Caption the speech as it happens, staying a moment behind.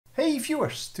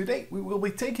viewers, today we will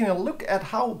be taking a look at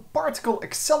how particle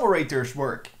accelerators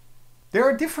work. There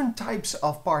are different types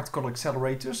of particle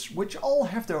accelerators which all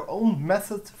have their own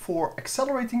method for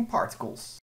accelerating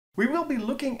particles. We will be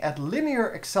looking at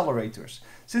linear accelerators,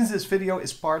 since this video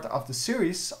is part of the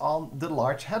series on the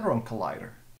Large Hadron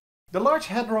Collider. The Large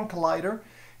Hadron Collider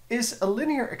is a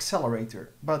linear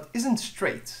accelerator, but isn't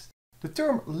straight. The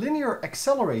term linear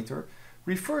accelerator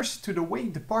refers to the way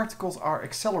the particles are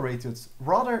accelerated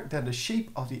rather than the shape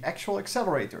of the actual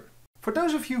accelerator. For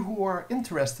those of you who are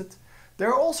interested, there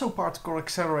are also particle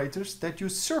accelerators that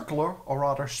use circular or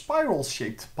rather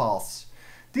spiral-shaped paths.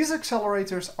 These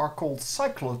accelerators are called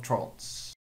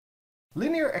cyclotrons.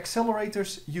 Linear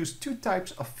accelerators use two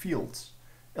types of fields,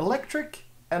 electric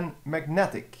and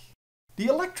magnetic. The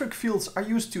electric fields are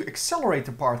used to accelerate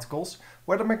the particles,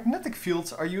 where the magnetic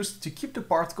fields are used to keep the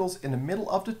particles in the middle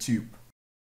of the tube.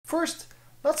 First,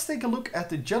 let's take a look at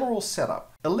the general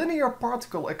setup. A linear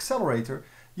particle accelerator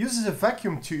uses a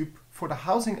vacuum tube for the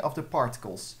housing of the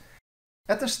particles.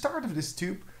 At the start of this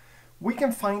tube, we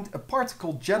can find a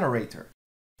particle generator.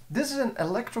 This is an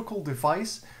electrical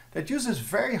device that uses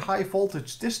very high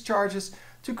voltage discharges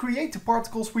to create the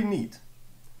particles we need.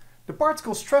 The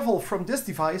particles travel from this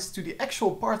device to the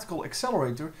actual particle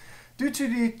accelerator due to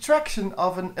the attraction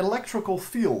of an electrical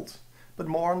field, but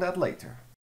more on that later.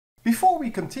 Before we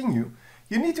continue,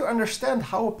 you need to understand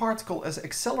how a particle is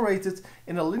accelerated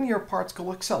in a linear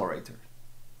particle accelerator.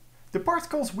 The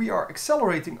particles we are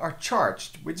accelerating are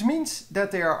charged, which means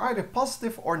that they are either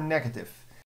positive or negative.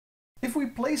 If we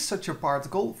place such a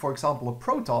particle, for example a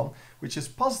proton, which is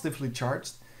positively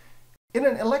charged, in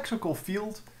an electrical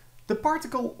field, the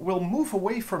particle will move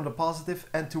away from the positive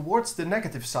and towards the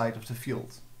negative side of the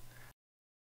field.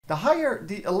 The higher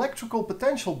the electrical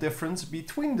potential difference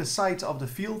between the sides of the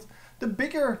field, the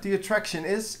bigger the attraction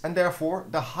is, and therefore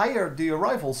the higher the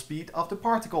arrival speed of the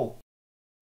particle.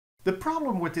 The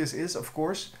problem with this is, of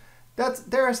course,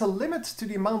 that there is a limit to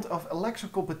the amount of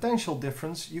electrical potential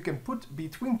difference you can put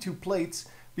between two plates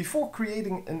before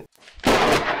creating an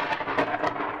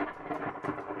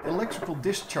electrical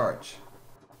discharge.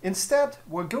 Instead,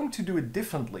 we're going to do it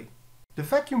differently. The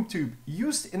vacuum tube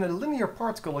used in a linear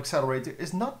particle accelerator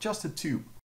is not just a tube.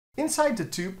 Inside the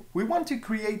tube, we want to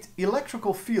create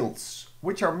electrical fields,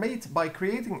 which are made by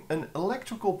creating an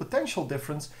electrical potential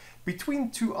difference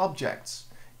between two objects,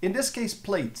 in this case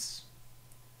plates.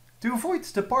 To avoid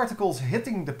the particles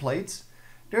hitting the plates,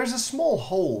 there is a small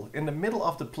hole in the middle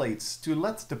of the plates to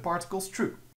let the particles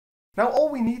through. Now all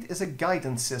we need is a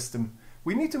guidance system.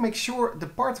 We need to make sure the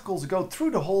particles go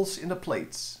through the holes in the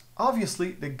plates.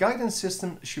 Obviously, the guidance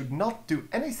system should not do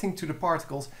anything to the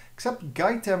particles except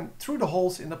guide them through the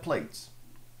holes in the plates.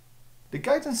 The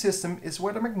guidance system is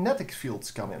where the magnetic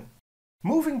fields come in.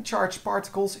 Moving charged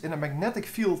particles in a magnetic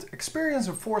field experience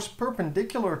a force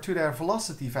perpendicular to their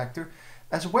velocity vector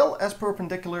as well as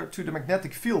perpendicular to the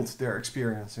magnetic field they're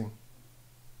experiencing.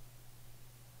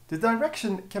 The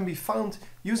direction can be found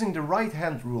using the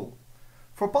right-hand rule.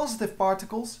 For positive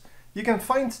particles, you can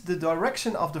find the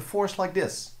direction of the force like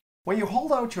this. When you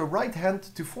hold out your right hand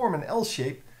to form an L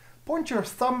shape, point your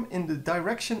thumb in the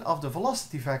direction of the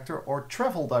velocity vector or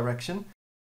travel direction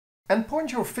and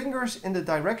point your fingers in the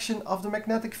direction of the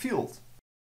magnetic field.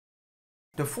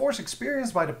 The force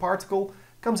experienced by the particle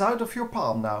comes out of your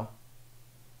palm now.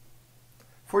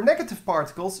 For negative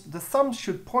particles, the thumb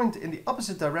should point in the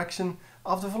opposite direction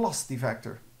of the velocity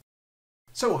vector.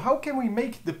 So how can we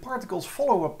make the particles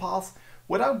follow a path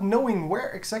without knowing where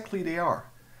exactly they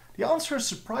are? The answer is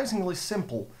surprisingly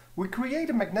simple. We create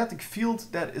a magnetic field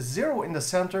that is zero in the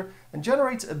center and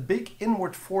generates a big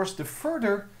inward force the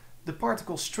further the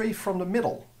particles stray from the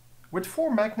middle. With four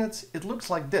magnets it looks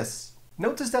like this.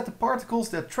 Notice that the particles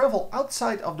that travel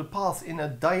outside of the path in a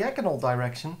diagonal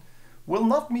direction will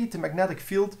not meet the magnetic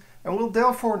field and will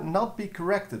therefore not be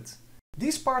corrected.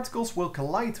 These particles will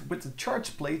collide with the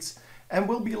charge plates and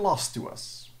will be lost to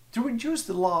us. To reduce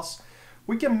the loss,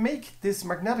 we can make this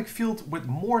magnetic field with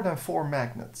more than four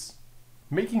magnets,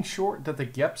 making sure that the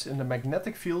gaps in the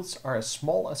magnetic fields are as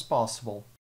small as possible.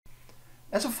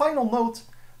 As a final note,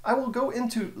 I will go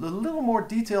into a little more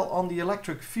detail on the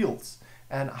electric fields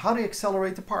and how they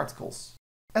accelerate the particles.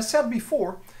 As said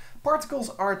before, particles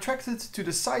are attracted to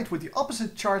the side with the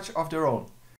opposite charge of their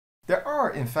own. There are,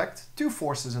 in fact, two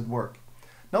forces at work.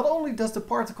 Not only does the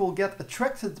particle get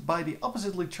attracted by the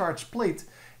oppositely charged plate,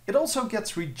 it also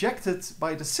gets rejected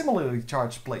by the similarly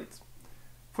charged plate.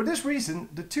 For this reason,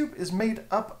 the tube is made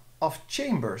up of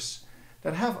chambers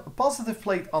that have a positive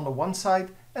plate on the one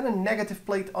side and a negative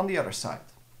plate on the other side.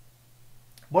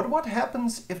 But what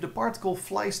happens if the particle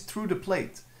flies through the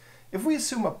plate? If we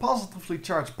assume a positively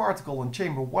charged particle in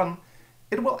chamber 1,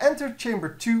 it will enter chamber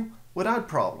 2 without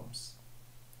problems.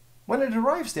 When it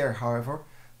arrives there, however,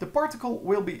 the particle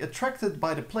will be attracted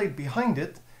by the plate behind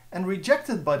it and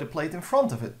rejected by the plate in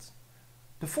front of it.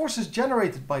 The forces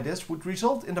generated by this would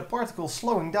result in the particle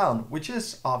slowing down, which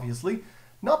is, obviously,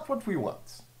 not what we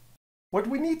want. What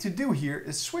we need to do here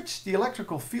is switch the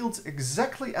electrical fields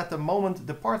exactly at the moment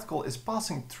the particle is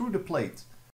passing through the plate.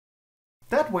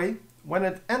 That way, when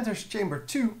it enters chamber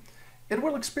 2, it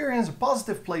will experience a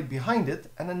positive plate behind it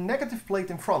and a negative plate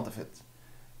in front of it,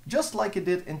 just like it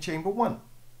did in chamber 1.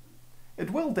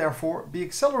 It will therefore be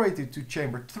accelerated to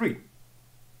chamber 3.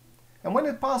 And when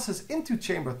it passes into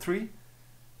chamber 3,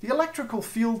 the electrical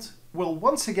field will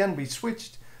once again be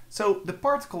switched, so the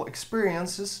particle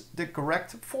experiences the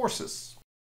correct forces.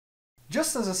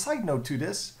 Just as a side note to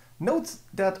this, note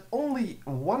that only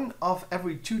one of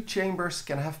every 2 chambers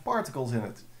can have particles in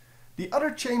it. The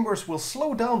other chambers will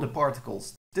slow down the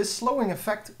particles. This slowing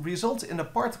effect results in the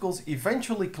particles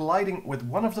eventually colliding with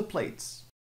one of the plates.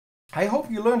 I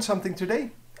hope you learned something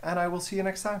today, and I will see you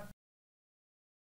next time.